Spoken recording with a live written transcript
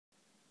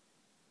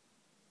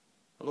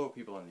Hello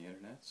people on the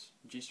internets,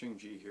 G-String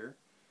G here,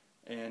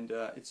 and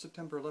it's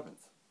September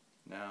 11th.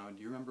 Now,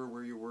 do you remember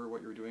where you were,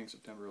 what you were doing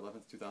September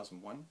 11th,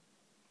 2001?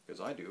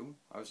 Because I do.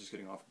 I was just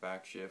getting off a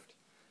back shift,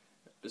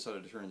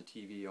 decided to turn the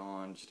TV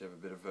on, just to have a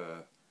bit of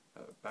a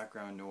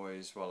background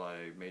noise while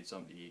I made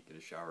something to eat, get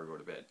a shower, go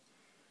to bed.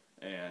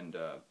 And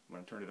when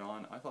I turned it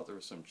on, I thought there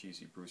was some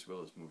cheesy Bruce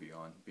Willis movie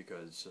on,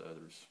 because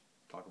there was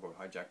talk about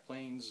hijacked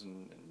planes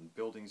and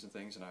buildings and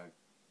things, and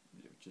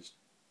it just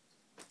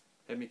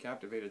had me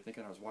captivated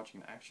thinking I was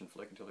watching an action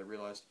flick until I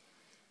realized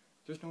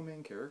there's no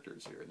main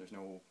characters here, there's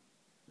no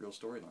real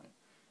storyline.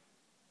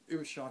 It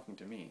was shocking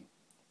to me,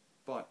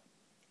 but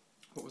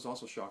what was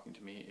also shocking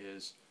to me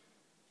is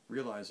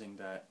realizing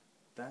that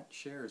that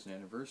shares an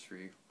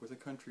anniversary with a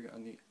country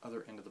on the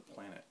other end of the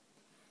planet.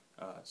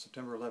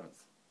 September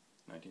 11th,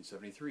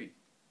 1973,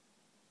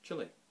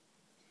 Chile.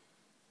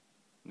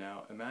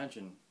 Now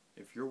imagine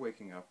if you're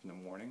waking up in the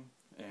morning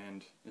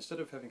and instead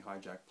of having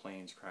hijacked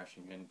planes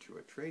crashing into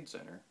a trade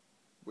center,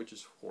 which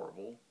is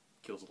horrible,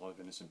 kills a lot of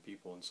innocent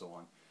people and so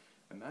on,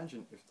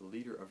 imagine if the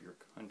leader of your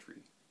country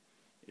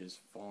is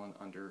fallen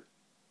under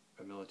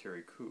a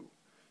military coup.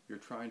 You're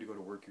trying to go to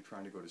work, you're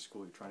trying to go to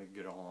school, you're trying to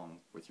get along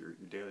with your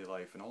daily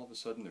life, and all of a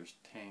sudden there's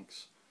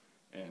tanks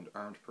and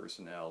armed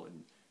personnel,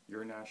 and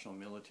your national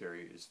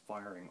military is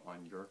firing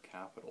on your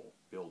Capitol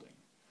building.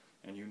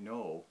 And you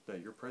know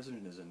that your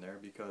president is in there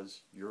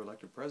because your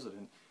elected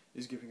president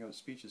is giving out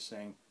speeches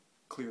saying,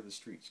 clear the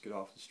streets, get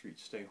off the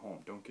streets, stay home,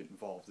 don't get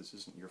involved, this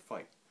isn't your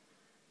fight.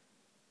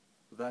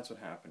 That's what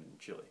happened in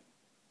Chile.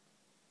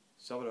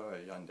 Salvador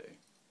Allende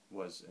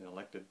was an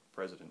elected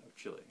president of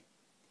Chile.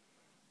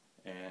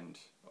 And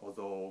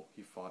although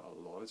he fought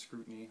a lot of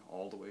scrutiny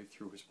all the way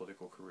through his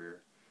political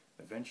career,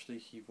 eventually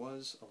he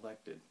was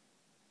elected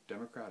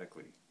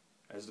democratically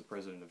as the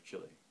president of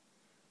Chile.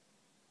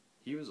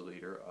 He was a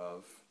leader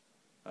of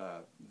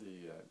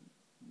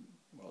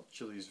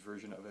Chile's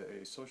version of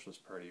a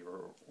socialist party,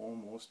 or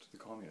almost the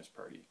Communist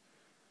Party.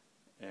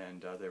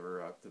 And they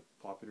were the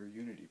Popular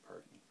Unity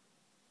Party,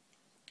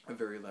 a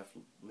very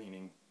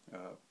left-leaning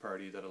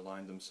party that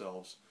aligned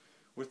themselves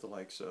with the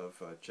likes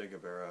of Che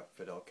Guevara,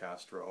 Fidel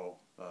Castro,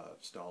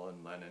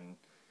 Stalin, Lenin,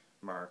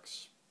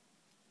 Marx,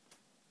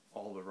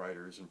 all the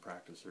writers and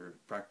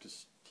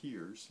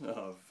practitioners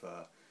of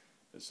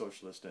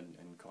socialist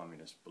and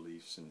communist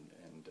beliefs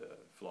and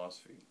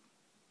philosophy.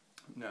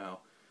 Now,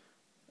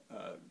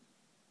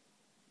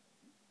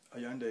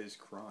 Allende's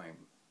crime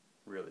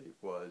really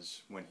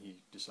was when he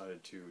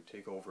decided to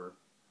take over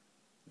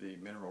the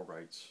mineral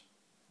rights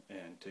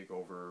and take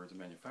over the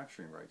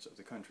manufacturing rights of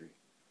the country.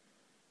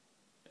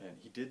 And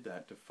he did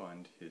that to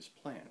fund his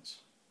plans.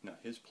 Now,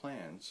 his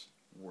plans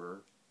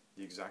were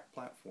the exact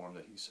platform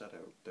that he set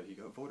out, that he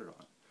got voted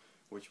on,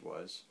 which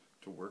was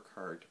to work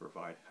hard to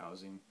provide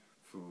housing,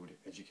 food,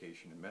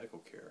 education, and medical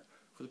care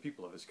for the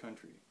people of his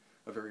country,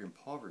 a very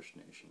impoverished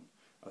nation,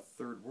 a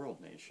third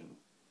world nation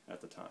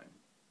at the time.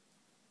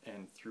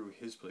 And through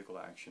his political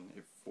action,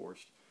 it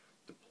forced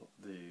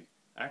the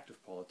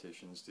active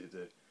politicians,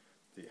 the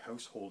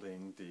house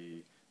holding,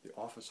 the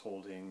office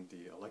holding,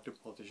 the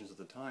elected politicians at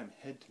the time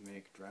had to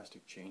make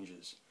drastic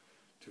changes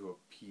to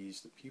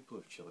appease the people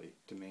of Chile,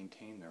 to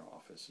maintain their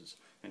offices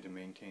and to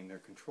maintain their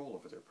control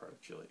over their part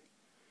of Chile.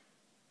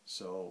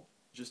 So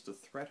just the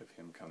threat of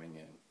him coming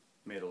in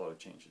made a lot of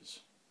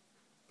changes.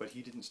 But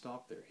he didn't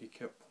stop there. He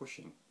kept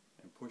pushing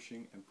and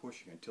pushing and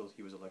pushing until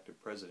he was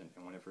elected president.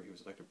 And whenever he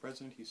was elected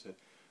president, he said,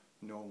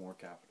 no more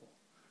capital.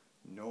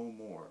 No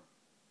more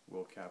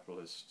will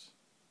capitalist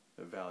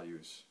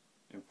values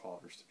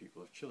impoverish the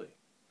people of Chile.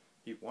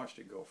 He watched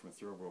it go from a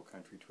third world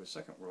country to a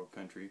second world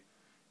country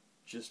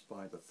just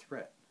by the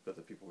threat that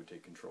the people would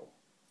take control.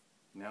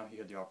 Now he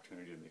had the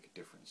opportunity to make a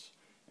difference,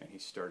 and he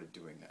started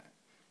doing that.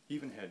 He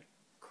even had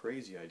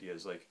crazy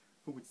ideas like,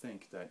 who would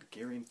think that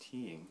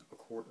guaranteeing a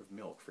quart of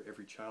milk for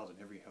every child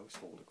in every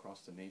household across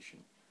the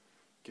nation,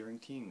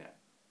 guaranteeing that,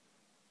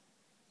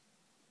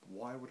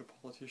 why would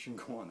a politician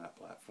go on that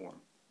platform?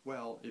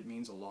 Well, it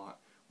means a lot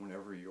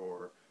whenever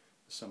you're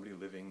somebody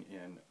living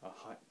in a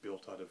hut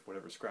built out of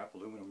whatever scrap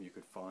aluminum you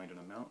could find on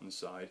a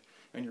mountainside,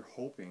 and you're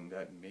hoping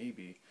that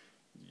maybe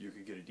you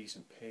could get a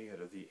decent pay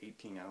out of the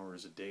 18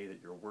 hours a day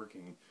that you're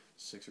working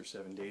 6 or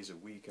 7 days a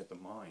week at the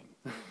mine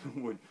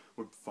would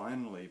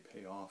finally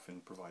pay off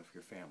and provide for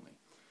your family.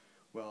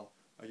 Well,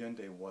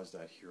 Allende was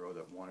that hero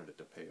that wanted it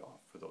to pay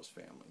off for those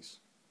families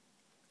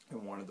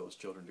and wanted those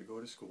children to go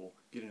to school,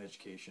 get an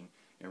education,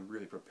 and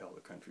really propel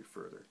the country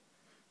further.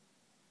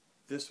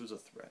 This was a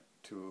threat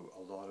to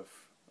a lot of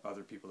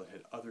other people that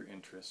had other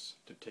interests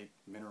to take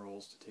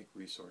minerals, to take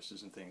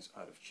resources and things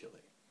out of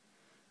Chile.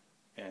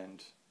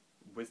 And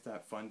with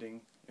that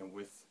funding and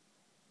with,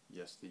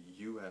 yes, the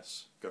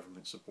U.S.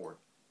 government support,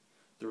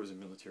 there was a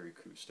military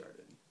coup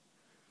started.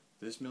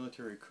 This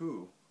military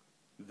coup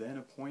then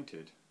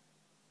appointed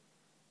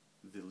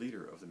the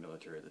leader of the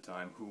military at the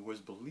time, who was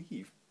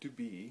believed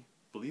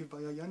by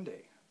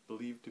Allende,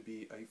 believed to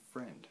be a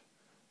friend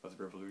of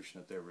the revolution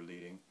that they were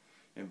leading,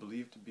 and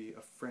believed to be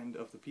a friend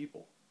of the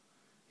people.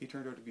 He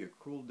turned out to be a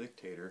cruel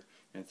dictator,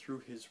 and through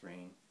his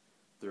reign,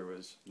 there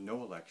was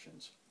no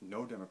elections,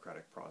 no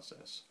democratic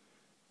process,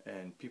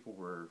 and people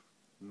were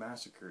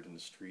massacred in the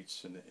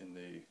streets in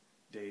the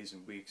days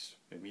and weeks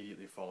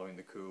immediately following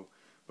the coup.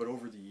 But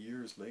over the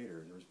years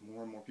later, there was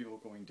more and more people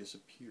going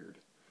disappeared.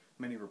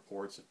 Many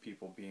reports of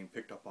people being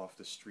picked up off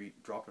the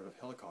street, dropped out of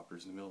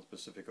helicopters in the middle of the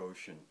Pacific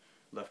Ocean,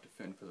 left to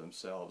fend for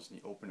themselves in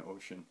the open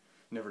ocean,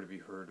 never to be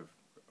heard of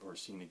or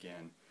seen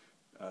again.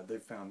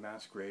 They've found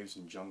mass graves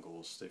in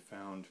jungles. They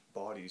found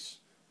bodies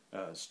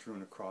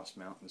strewn across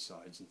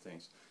mountainsides and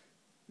things.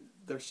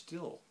 They're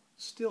still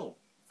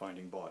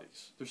finding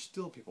bodies. There's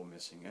still people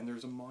missing, and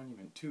there's a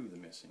monument to the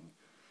missing.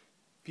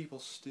 People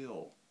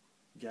still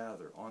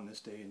gather on this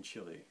day in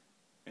Chile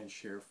and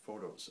share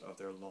photos of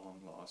their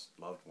long-lost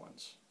loved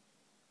ones,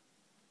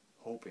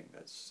 hoping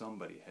that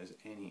somebody has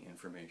any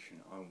information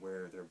on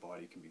where their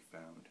body can be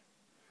found,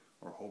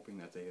 or hoping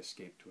that they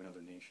escape to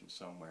another nation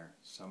somewhere,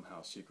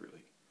 somehow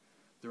secretly.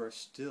 There are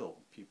still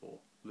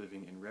people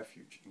living in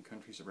refuge in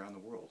countries around the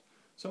world.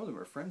 Some of them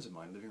are friends of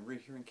mine living right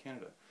here in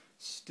Canada,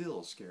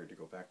 still scared to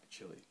go back to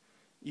Chile,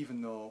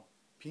 even though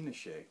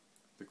Pinochet,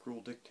 the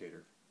cruel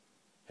dictator,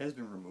 has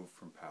been removed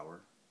from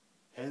power,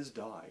 has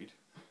died,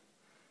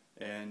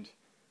 and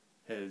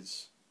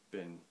has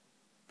been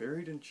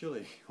buried in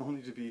Chile,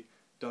 only to be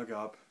dug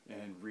up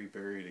and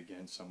reburied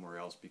again somewhere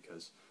else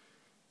because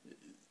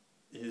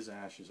his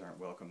ashes aren't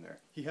welcome there.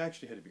 He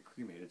actually had to be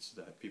cremated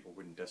so that people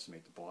wouldn't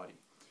decimate the body.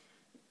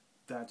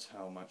 That's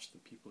how much the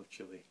people of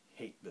Chile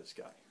hate this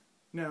guy.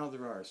 Now,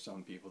 there are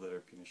some people that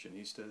are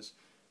Pinochetistas,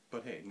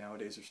 but hey,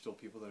 nowadays there's still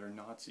people that are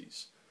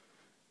Nazis.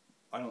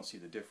 I don't see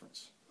the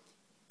difference.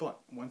 But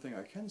one thing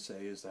I can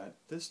say is that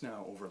this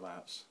now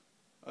overlaps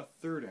a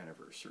third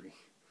anniversary,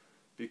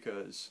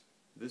 because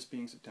this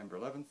being September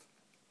 11th,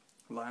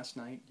 last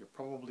night you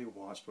probably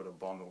watched what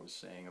Obama was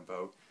saying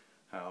about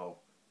how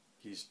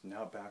he's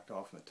now backed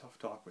off in the tough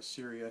talk with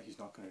Syria. He's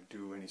not going to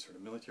do any sort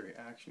of military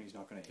action. He's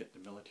not going to hit the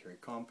military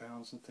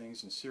compounds and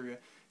things in Syria.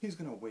 He's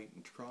going to wait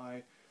and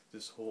try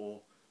this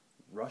whole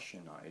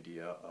Russian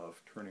idea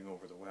of turning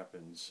over the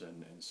weapons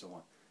and so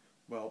on.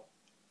 Well,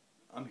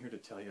 I'm here to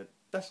tell you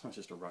that's not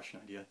just a Russian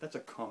idea. That's a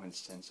common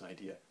sense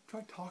idea.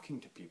 Try talking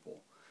to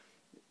people.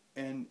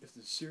 And if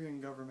the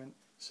Syrian government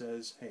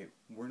says, hey,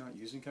 we're not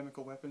using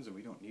chemical weapons and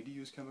we don't need to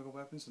use chemical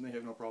weapons, then they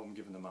have no problem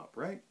giving them up,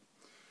 right?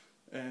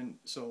 And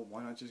so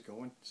why not just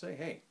go and say,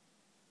 hey,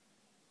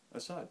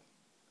 Assad,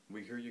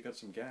 we hear you got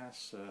some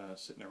gas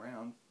sitting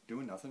around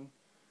doing nothing.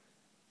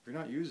 If you're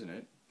not using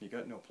it, you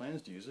got no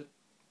plans to use it,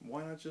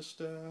 why not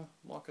just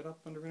lock it up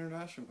under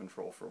international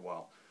control for a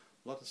while?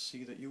 Let us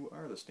see that you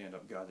are the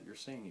stand-up guy that you're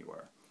saying you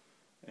are.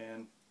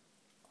 And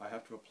I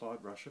have to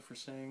applaud Russia for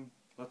saying,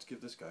 let's give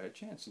this guy a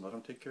chance and let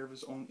him take care of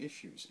his own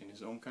issues in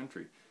his own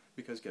country.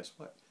 Because guess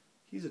what?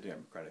 He's a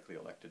democratically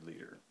elected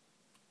leader.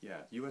 Yeah,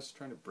 the U.S. is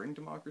trying to bring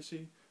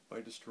democracy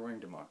by destroying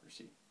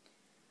democracy.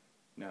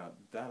 Now,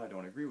 that I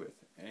don't agree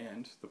with.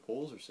 And the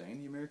polls are saying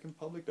the American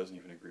public doesn't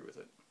even agree with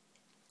it.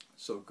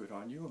 So good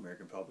on you,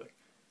 American public.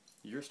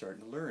 You're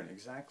starting to learn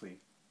exactly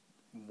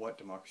what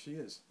democracy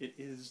is. It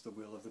is the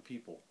will of the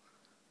people.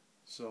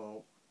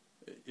 So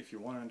if you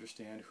want to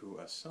understand who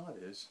Assad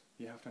is,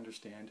 you have to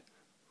understand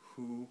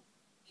who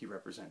he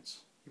represents.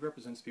 He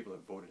represents people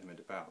that voted him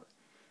into power.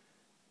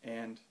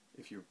 And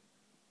if you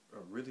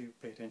really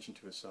pay attention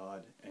to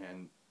Assad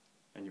and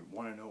you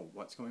want to know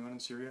what's going on in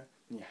Syria,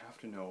 then you have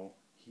to know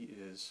he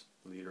is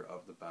the leader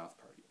of the Ba'ath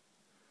Party.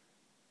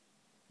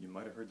 You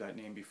might have heard that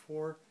name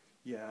before.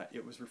 Yeah,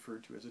 it was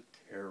referred to as a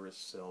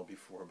terrorist cell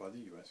before by the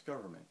U.S.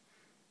 government.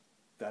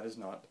 That is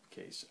not the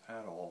case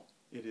at all.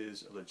 It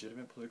is a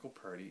legitimate political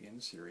party in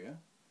Syria,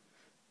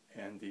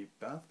 and the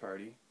Ba'ath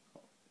Party,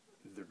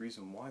 the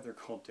reason why they're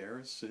called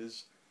terrorists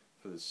is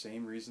for the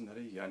same reason that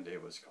Allende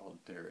was called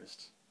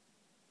terrorist.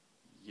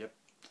 Yep,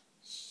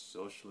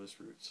 socialist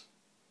roots.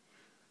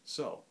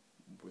 So,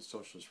 with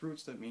socialist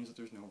roots, that means that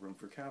there's no room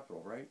for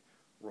capital, right?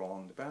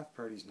 Wrong. The Ba'ath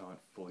Party is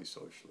not fully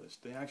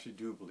socialist. They actually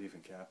do believe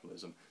in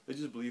capitalism. They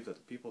just believe that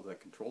the people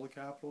that control the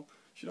capital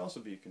should also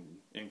be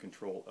in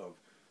control of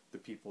the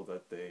people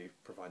that they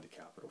provide the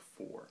capital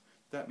for.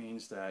 That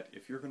means that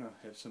if you're going to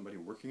have somebody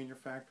working in your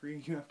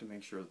factory, you have to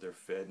make sure that they're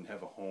fed and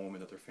have a home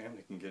and that their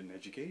family can get an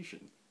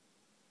education.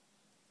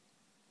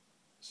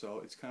 So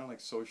it's kind of like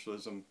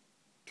socialism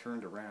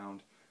turned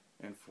around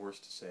and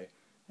forced to say,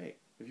 hey,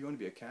 if you want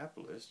to be a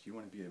capitalist, you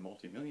want to be a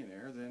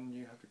multimillionaire, then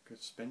you have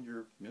to spend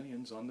your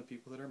millions on the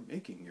people that are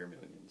making your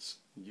millions.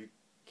 You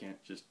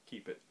can't just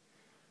keep it.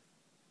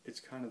 It's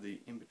kind of the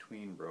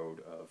in-between road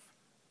of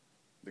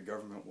the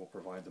government will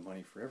provide the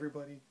money for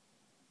everybody,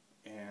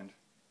 and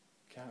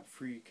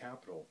free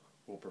capital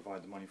will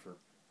provide the money for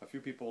a few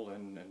people,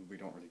 and we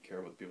don't really care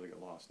about the people that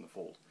get lost in the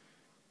fold.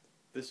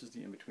 This is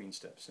the in-between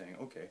step, saying,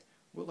 okay,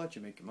 we'll let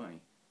you make your money,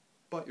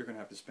 but you're going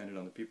to have to spend it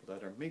on the people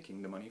that are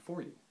making the money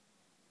for you.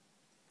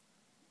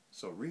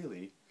 So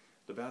really,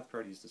 the Ba'ath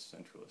Party is the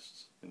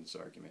centralists in this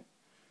argument.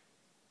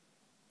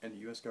 And the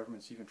U.S.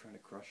 government's even trying to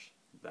crush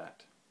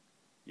that.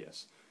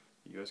 Yes,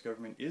 the U.S.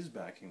 government is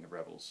backing the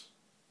rebels.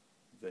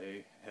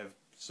 They have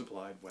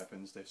supplied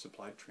weapons, they've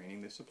supplied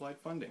training, they've supplied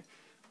funding.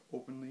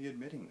 openly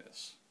admitting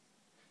this.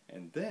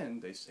 And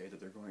then they say that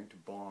they're going to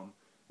bomb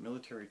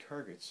military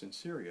targets in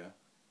Syria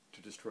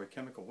to destroy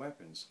chemical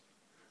weapons,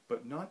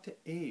 but not to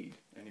aid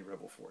any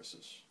rebel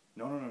forces.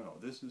 No, no, no, no.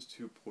 This is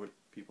to put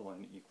people on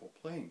an equal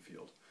playing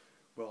field.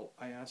 Well,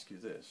 I ask you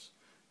this.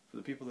 For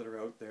the people that are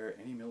out there,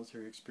 any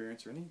military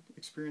experience or any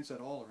experience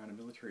at all around a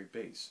military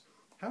base,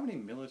 how many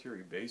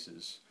military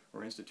bases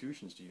or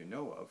institutions do you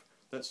know of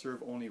that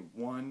serve only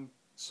one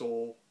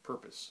sole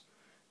purpose?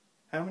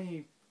 How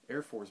many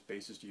Air Force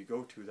bases do you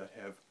go to that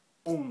have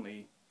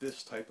only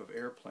this type of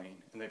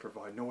airplane and they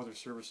provide no other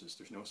services?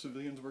 There's no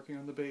civilians working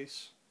on the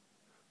base.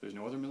 There's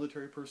no other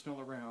military personnel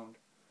around.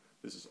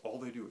 This is all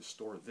they do is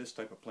store this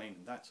type of plane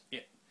and that's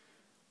it.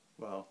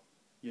 Well,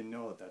 you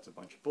know that that's a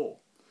bunch of bull.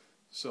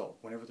 So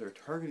whenever they're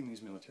targeting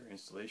these military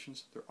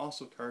installations, they're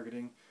also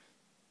targeting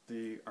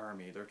the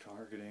army, they're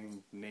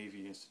targeting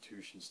Navy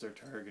institutions, they're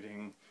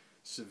targeting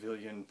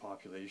civilian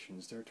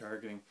populations, they're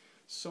targeting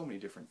so many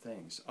different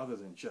things other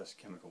than just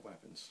chemical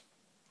weapons.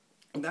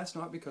 And that's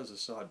not because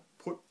Assad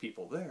put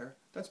people there,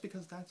 that's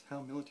because that's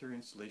how military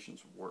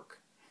installations work.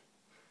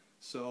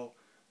 So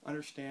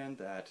understand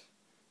that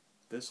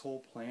this whole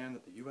plan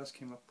that the US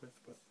came up with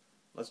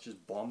let's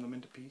just bomb them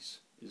into peace,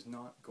 is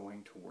not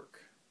going to work.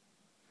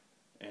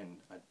 And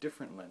a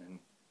different Lenin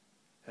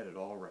had it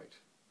all right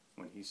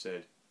when he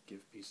said,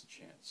 give peace a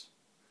chance.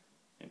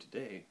 And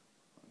today,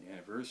 on the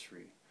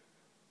anniversary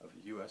of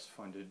a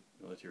US-funded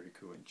military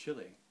coup in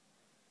Chile,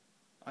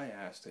 I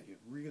ask that you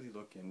really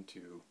look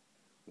into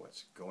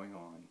what's going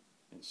on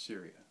in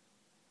Syria.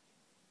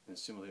 And the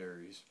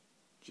similarities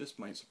just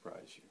might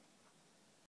surprise you.